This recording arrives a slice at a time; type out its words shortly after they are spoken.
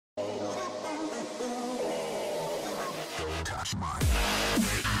touch mine.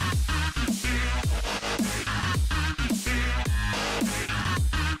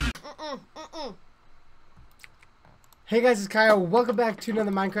 Hey guys, it's Kyle. Welcome back to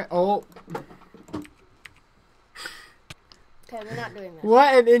another Minecraft. Oh. Okay, we're not doing this.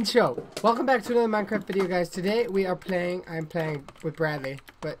 What an intro. Welcome back to another Minecraft video, guys. Today we are playing, I'm playing with Bradley,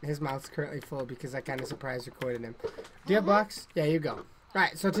 but his mouth's currently full because I kind of surprise recorded him. Do you have blocks? Yeah, you go.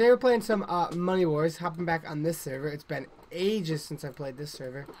 Alright, so today we're playing some Money Wars, hopping back on this server. It's been ages since I played this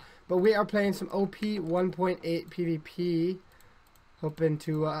server. But we are playing some OP 1.8 PvP, hoping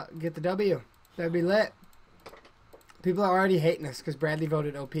to get the W. That'd be lit. People are already hating us because Bradley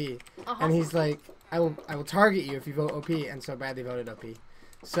voted OP. And he's like, I will target you if you vote OP. And so Bradley voted OP.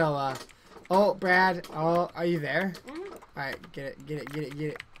 So, oh, Brad, oh, are you there? Alright, get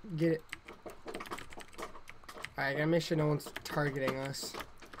it. Alright, gotta make sure no one's targeting us.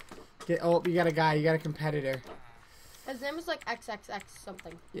 Oh, you got a guy, you got a competitor. His name is like XXX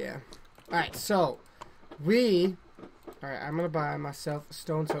something. Yeah. Alright, so, Alright, I'm gonna buy myself a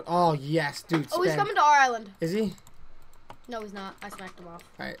stone sword. Oh, yes, dude. Oh, he's coming to our island. Is he? No, he's not. I smacked him off.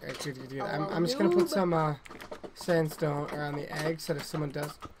 Alright, good. Oh, I'm just gonna put some sandstone around the egg so that if someone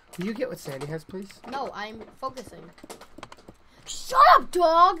does. Will you get what Sandy has, please? No, I'm focusing. Shut up,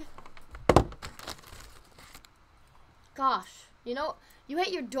 dog! Gosh. You know, you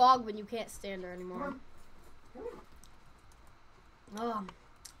hate your dog when you can't stand her anymore.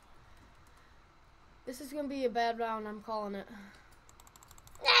 This is gonna be a bad round, I'm calling it.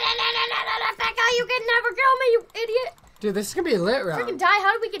 Becca, you can never kill me, you idiot! Dude, this is gonna be a lit round. Freaking die,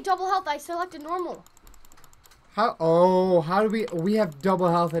 how did we get double health? I selected normal. How do we have double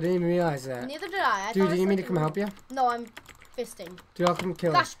health? I didn't even realize that. Neither did I. Dude, do you need me to come help you? No, I'm fisting. Dude, I'll come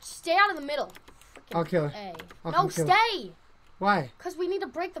kill her. Gosh, stay out of the middle. Frickin' I'll kill her. No, stay! Why? Because we need to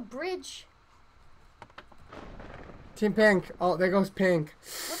break the bridge. Team Pink. Oh, there goes Pink.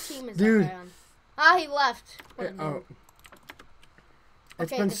 What team is Dude. that guy on? Ah, he left. Oh.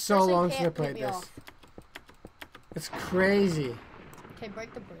 It's Okay, been this so person long since I can't played beat me this. off. It's crazy. Okay,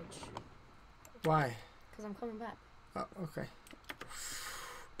 break the bridge. Why? Because I'm coming back. Oh, okay.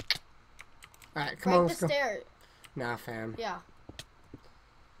 Alright, come Break on, the let's go. stairs. Nah, fam. Yeah.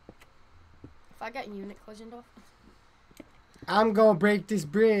 If I got unit collisioned off. I'm gonna break this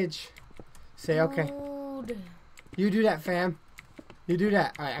bridge. Say okay. Dude. You do that, fam. You do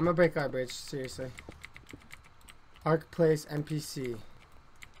that. Alright, I'm gonna break our bridge. Seriously. Arc Place NPC.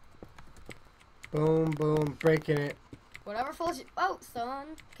 Boom, boom. Breaking it. Whatever floats your boat, son.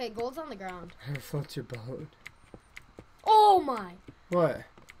 Okay, gold's on the ground. Whatever floats your boat. Oh my. What?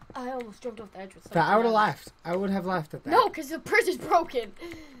 I almost jumped off the edge with something. That I would have else. laughed. I would have laughed at that. No, because the bridge is broken.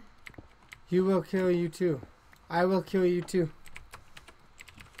 You will kill you too. I will kill you too.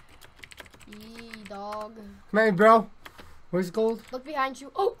 Yee, dog. Come here, bro. Where's gold? Look behind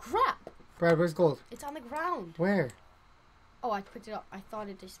you. Oh, crap. Brad, where's gold? It's on the ground. Where? Oh, I picked it up. I thought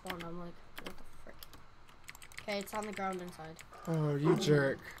it despawned. I'm like, what the frick? Okay, it's on the ground inside. Oh, you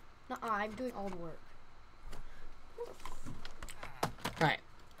jerk. Nuh-uh, I'm doing all the work. Alright.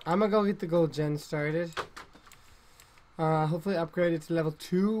 I'm gonna go get the gold gen started. Hopefully upgrade it to level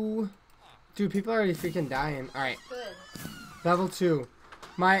 2. Dude, people are already freaking dying. Alright. Good. Level 2.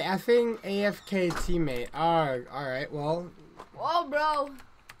 My effing AFK teammate. Alright, well. Whoa, bro.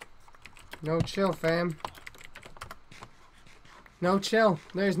 No chill, fam. No chill.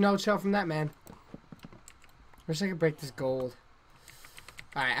 There's no chill from that man. Wish I could break this gold.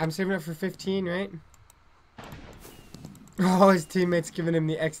 Alright, I'm saving it for 15, right? Oh, his teammate's giving him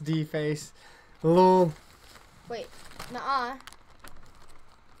the XD face. Lol. Wait. Nuh-uh.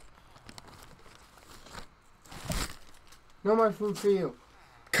 No more food for you.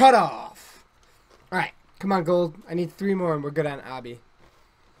 Cut off. Alright, come on, gold. I need 3 more and we're good on Obby.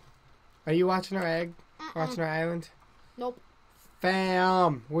 Are you watching our egg? Watching our island? Nope.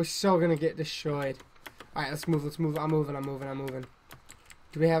 Fam, we're so gonna get destroyed. Alright, let's move. I'm moving.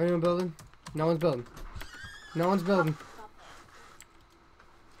 Do we have anyone building? No one's building.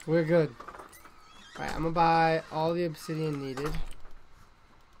 We're good. Alright, I'm gonna buy all the obsidian needed.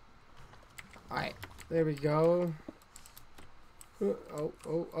 Alright, there we go.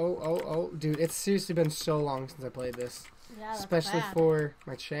 Oh. Dude, it's seriously been so long since I played this. Yeah, that's Especially bad. for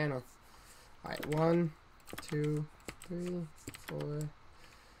my channel. Alright, 1, 2, 3, 4.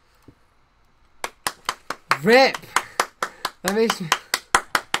 RIP! That makes me...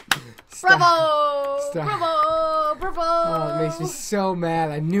 Bravo! Stop. Bravo! Oh, it makes me so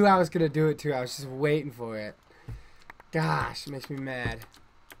mad. I knew I was gonna do it too. I was just waiting for it. Gosh, it makes me mad.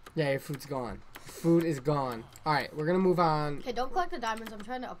 Yeah, your food's gone. Food is gone. Alright, we're gonna move on. Okay, don't collect the diamonds. I'm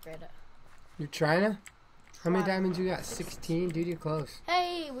trying to upgrade it. You're trying to? How many diamonds you got? 16? Dude, you're close.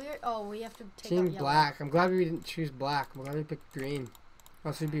 Hey, we have to take Team out yellow. black. I'm glad we didn't choose black. I'm glad we picked green.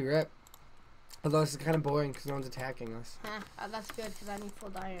 Else we'd be ripped. Although this is kind of boring because no one's attacking us. That's good because I need full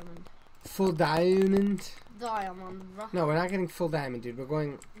diamond. Full diamond? Diamond, bro. No, we're not getting full diamond, dude. We're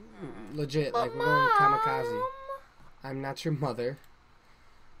going legit. Like, we're going kamikaze. I'm not your mother.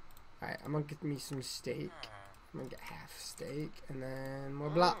 Alright, I'm gonna get me some steak. I'm gonna get half steak and then more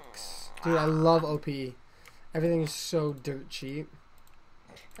blocks. Dude, I love OP. Everything is so dirt cheap.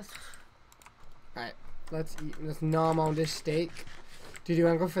 Alright, let's eat. Let's nom on this steak. Dude, you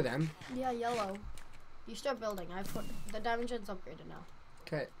wanna go for them? Yeah, yellow. You start building. I put the diamond gen's upgraded now.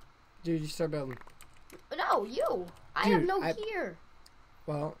 Okay. Dude, you start building. No, you. I have no gear.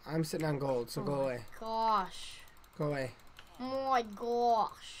 Well, I'm sitting on gold, so go away. Gosh. Go away. Oh my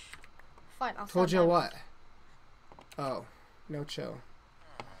gosh. Fine, I'll Told you what? Oh, no chill.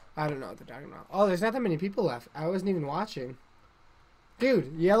 I don't know what they're talking about. Oh, there's not that many people left. I wasn't even watching.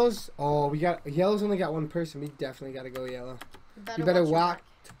 Dude, yellow's... Oh, yellow's only got one person. We definitely got to go yellow. You better walk.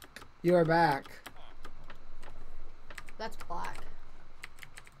 You are back. That's black.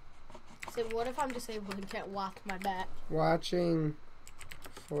 So what if I'm disabled and can't walk my back? Watching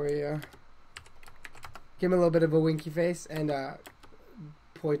for you. Give him a little bit of a winky face and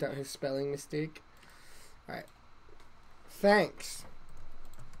point out his spelling mistake. Alright. Thanks.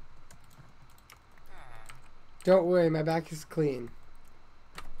 Don't worry, my back is clean.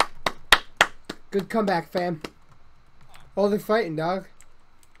 Good comeback, fam. Oh, they're fighting, dog.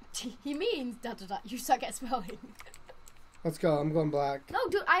 He means ... You suck at spelling. Let's go. I'm going black. No,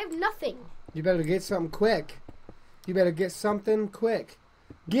 dude, I have nothing. You better get something quick. You better get something quick.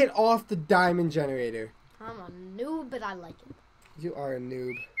 Get off the diamond generator. I'm a noob, but I like it. You are a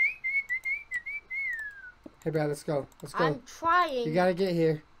noob. Hey, Brad, let's go. Let's go. I'm trying. You gotta get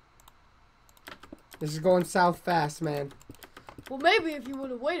here. This is going south fast, man. Well, maybe if you would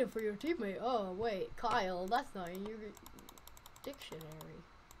have waited for your teammate. Oh, wait, Kyle, that's not in your dictionary.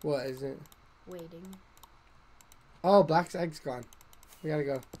 What is it? Waiting. Oh, black's egg's gone. We gotta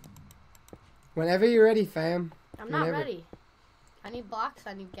go. Whenever you're ready, fam. I'm not ready. I need blocks,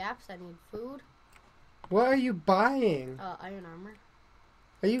 I need gaps, I need food. What are you buying? Iron armor.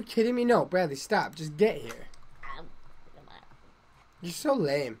 Are you kidding me? No, Bradley, stop. Just get here. You're so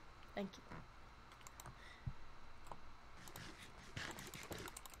lame. Thank you.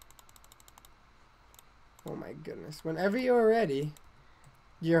 Oh my goodness. Whenever you're ready,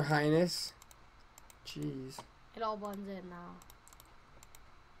 Your Highness. Jeez. It all blends in now.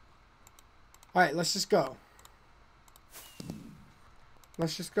 Alright, let's just go.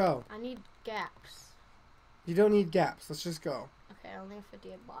 Let's just go. I need gaps. You don't need gaps. Let's just go. Okay, I only have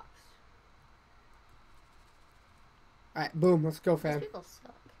 58 blocks. Alright, boom. Let's go, fam. These people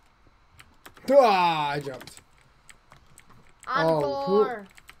suck. Ah, I jumped. Encore!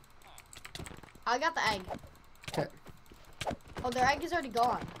 I got the egg. Okay. Oh, their egg is already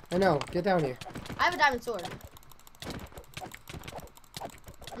gone. I know. Get down here. I have a diamond sword.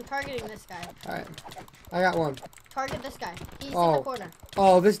 I'm targeting this guy. Alright. I got one. Target this guy. He's in Oh. the corner.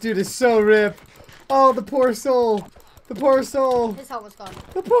 Oh, this dude is so ripped. Oh, the poor soul. The poor soul. His helmet's gone.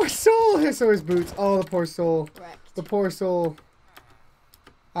 The poor soul. So his boots. Oh, the poor soul. Wrecked. The poor soul.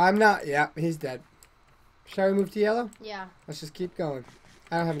 I'm not. Yeah, he's dead. Shall we move to yellow? Yeah. Let's just keep going.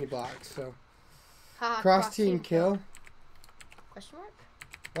 I don't have any blocks, so. Haha, Cross team kill. Question mark?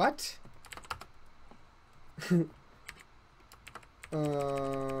 What?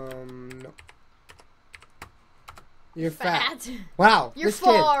 No. You're fat. Wow. You're this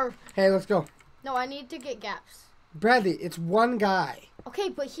far. Kid. Hey, let's go. No, I need to get gaps. Bradley, it's one guy. Okay,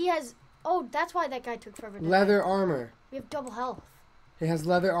 but he has... Oh, that's why that guy took forever to Leather die. armor. We have double health. He has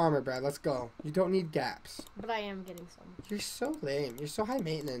leather armor, Brad. Let's go. You don't need gaps. But I am getting some. You're so lame. You're so high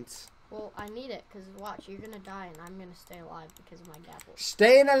maintenance. Well, I need it, because watch, you're going to die, and I'm going to stay alive because of my gapple.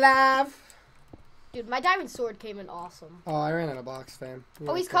 Staying alive. Dude, my diamond sword came in awesome. Oh, I ran out of blocks, fam.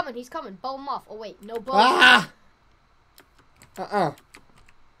 Oh, he's coming. He's coming. Bow him off. Oh, wait. No bow. Ah!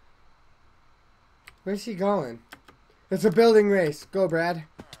 Where's he going? It's a building race. Go, Brad.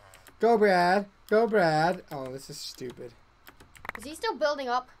 Go, Brad. Go, Brad. Oh, this is stupid. Is he still building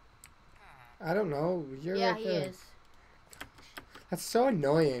up? I don't know. You're Yeah, right he there. is. That's so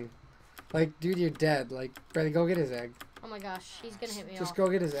annoying. Like, dude, you're dead. Like, Brad, go get his egg. Oh my gosh, he's going to hit me Just off. go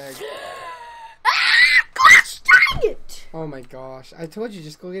get his egg. Ah, gosh dang it! Oh my gosh. I told you,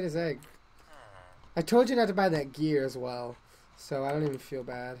 just go get his egg. I told you not to buy that gear as well. So I don't even feel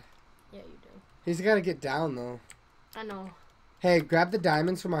bad. Yeah, you do. He's got to get down, though. I know. Hey, grab the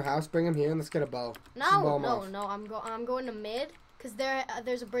diamonds from our house, bring them here, and let's get a bow. No, I'm going to mid, because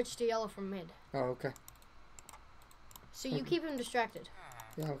there's a bridge to yellow from mid. Oh, okay. So you keep him distracted.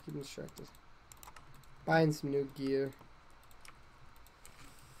 Yeah, I'll keep him distracted. Buying some new gear.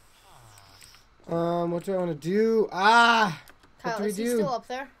 What do I want to do? Ah! Kyle, what do we is he do? still up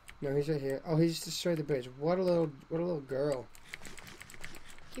there? No, he's right here. Oh, he just destroyed the bridge. What a little girl.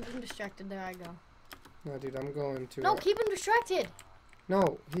 Keep him distracted. There I go. No, dude, I'm going to... No, keep him distracted.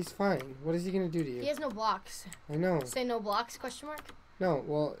 No, he's fine. What is he going to do to you? He has no blocks. I know. Say no blocks, question mark? No,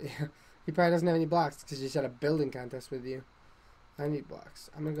 well, he probably doesn't have any blocks because he's had a building contest with you. I need blocks.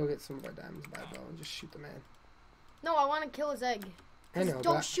 I'm going to go get some of our diamonds by a bow and just shoot the man. No, I want to kill his egg. I know,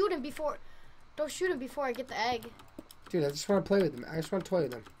 Don't shoot him before... Don't shoot him before I get the egg. Dude, I just want to play with him. I just want to toy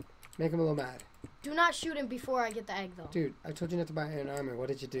with him. Make him a little mad. Do not shoot him before I get the egg, though. Dude, I told you not to buy iron armor. What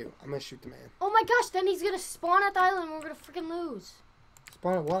did you do? I'm going to shoot the man. Oh my gosh, then he's going to spawn at the island and we're going to freaking lose.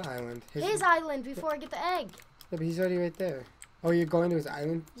 Spawn at what island? His island before I get the egg. Yeah, but he's already right there. Oh, you're going to his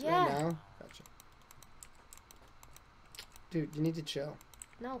island Yeah. right now? Gotcha. Dude, you need to chill.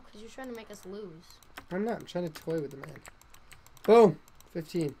 No, because you're trying to make us lose. I'm not. I'm trying to toy with the man. Boom!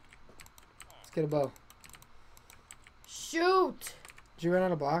 15. Let's get a bow. Shoot! Did you run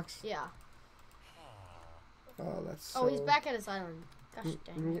out of blocks? Yeah. Oh, that's so... Oh, he's back at his island. Gosh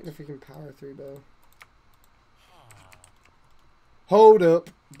dang I'm it. getting a freaking power 3 bow. Hold up.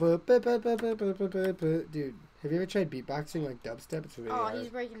 Dude, have you ever tried beatboxing like dubstep? It's really hard. He's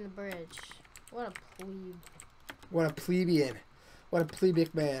breaking the bridge. What a plebe. What a plebeian. What a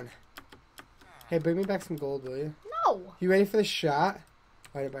plebic man. Hey, bring me back some gold, will you? No! You ready for the shot?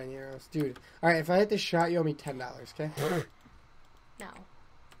 I didn't buy any arrows. Dude, alright, if I hit the shot, you owe me $10, okay? No.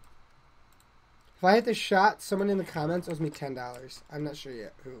 If I hit the shot, someone in the comments owes me $10. I'm not sure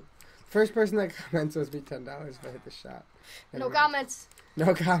yet who. First person that comments owes me $10 if I hit the shot. No comments.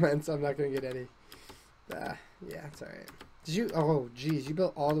 No comments. I'm not going to get any. Yeah, it's alright. Did you... Oh, geez. You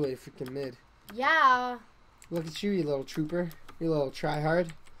built all the way freaking mid. Yeah. Look at you, you little trooper. You little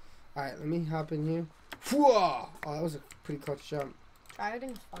tryhard. Alright, let me hop in here. Whoa! Oh, that was a pretty clutch jump.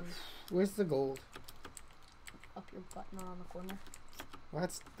 Tryharding is fun. Where's the gold? Up your butt, not on the corner. Well,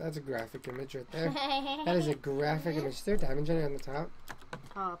 that's a graphic image right there. That is a graphic image. Is there a diamond generator on the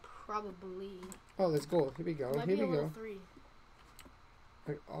top? Probably. Oh, there's gold. Here we go. Might Here be a we level go. 3.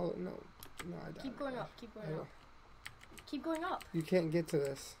 Like, oh, no. No, I died. Keep going up. Keep going I up. Keep going up. You can't get to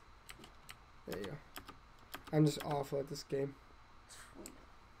this. There you go. I'm just awful at this game.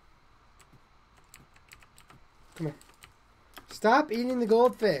 Come on. Stop eating the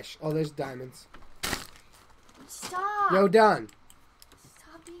goldfish. Oh, there's diamonds. Stop. Yo, done.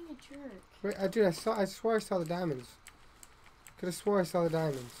 Stop being a jerk. Wait, dude, I swore I saw the diamonds. Could have swore I saw the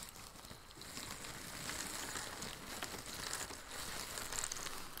diamonds.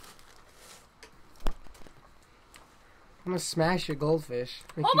 I'm gonna smash your goldfish.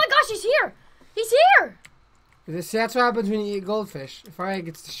 Oh my gosh, he's here! He's here! That's what happens when you eat goldfish. If our egg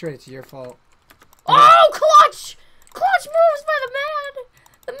gets destroyed, it's your fault. Oh, clutch! Clutch moves by the man!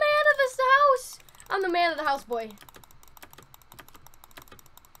 The man of this house! I'm the man of the house, boy.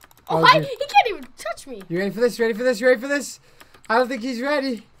 Oh, he can't even touch me. You ready for this? Ready for this? Ready for this? I don't think he's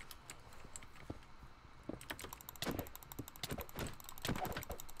ready.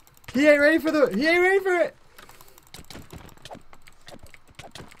 He ain't ready for it.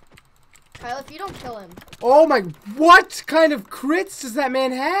 Kyle, if you don't kill him. Oh my, what kind of crits does that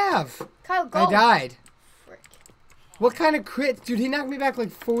man have? Kyle, go. I died. Frick. What kind of crits? Dude, he knocked me back like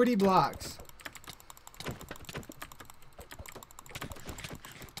 40 blocks.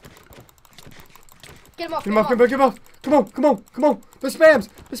 Get him off, Get him off, get him off. Come on. The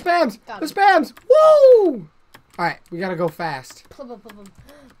spams. Woo! Alright, we gotta go fast.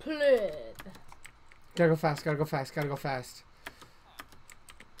 Pleb. Gotta go fast.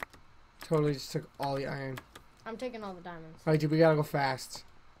 Totally just took all the iron. I'm taking all the diamonds. Alright, dude, we gotta go fast.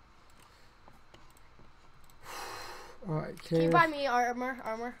 Alright, Can you buy me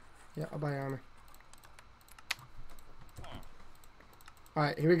armor? Yeah, I'll buy armor.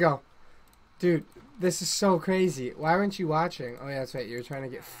 Alright, here we go. Dude, this is so crazy. Why weren't you watching? Oh, yeah, that's right. You were trying to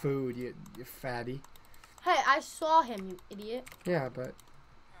get food, you fatty. Hey, I saw him, you idiot. Yeah, but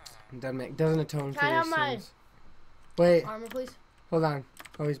it doesn't atone for I your have my sins. Wait, armor, please? hold on.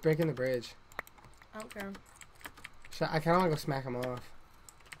 Oh, he's breaking the bridge. I don't care. I kind of want to go smack him off.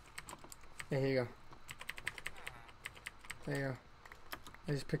 Yeah, here you go. There you go.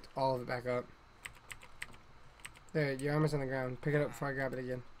 I just picked all of it back up. There, your armor's on the ground. Pick it up before I grab it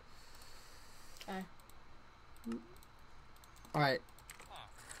again. Okay. Alright.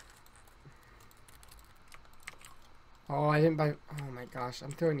 Oh, I didn't buy... Oh my gosh,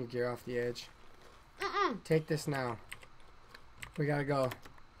 I'm throwing your gear off the edge. Take this now. We gotta go.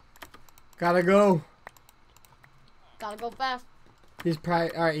 Gotta go fast. He's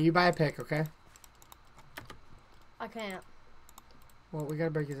probably... Alright, you buy a pick, okay? I can't. Well, we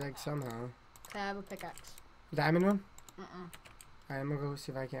gotta break his egg somehow. Okay, I have a pickaxe. Diamond one? Mm-mm. Alright, I'm gonna go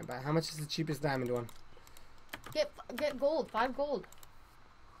see if I can't buy. How much is the cheapest diamond one? Get gold. 5 gold.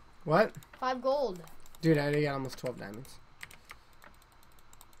 What? 5 gold. Dude, I already got almost 12 diamonds.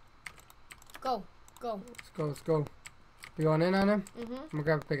 Go. Go. Let's go. You going in on him? Mm-hmm. I'm gonna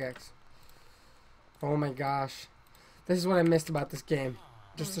grab a pickaxe. Oh my gosh. This is what I missed about this game.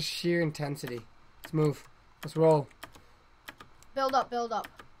 Just the sheer intensity. Let's move. Let's roll. Build up, build up.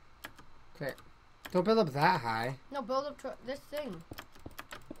 Okay. Don't build up that high. No, build up to this thing.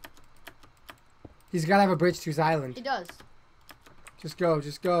 He's gotta have a bridge to his island. He does. Just go,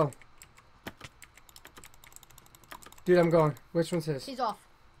 just go. Dude, I'm going. Which one's his? He's off.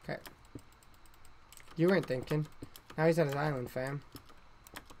 Okay. You weren't thinking. Now he's at his island, fam.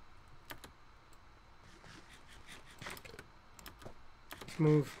 Let's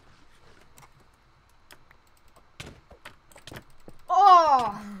move.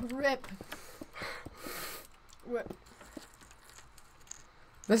 Oh, rip. Rip.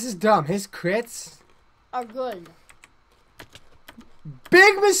 This is dumb. His crits. Are good.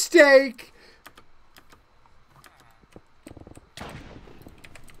 Big mistake.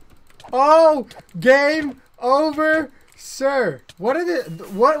 Oh, game over, sir. What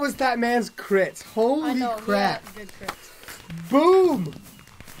was that man's crits? Holy I know, crap. Good crits. Boom.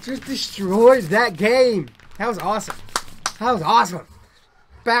 Just destroyed that game. That was awesome. That was awesome.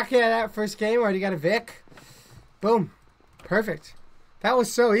 Back at that first game, already got a Vic. Boom. Perfect. That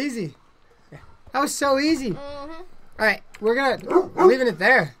was so easy. That was so easy. Mm-hmm. Alright, we're leaving it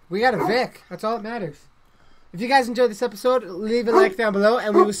there. We got a Vic. That's all that matters. If you guys enjoyed this episode, leave a like down below,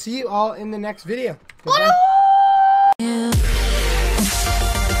 and we will see you all in the next video. Goodbye.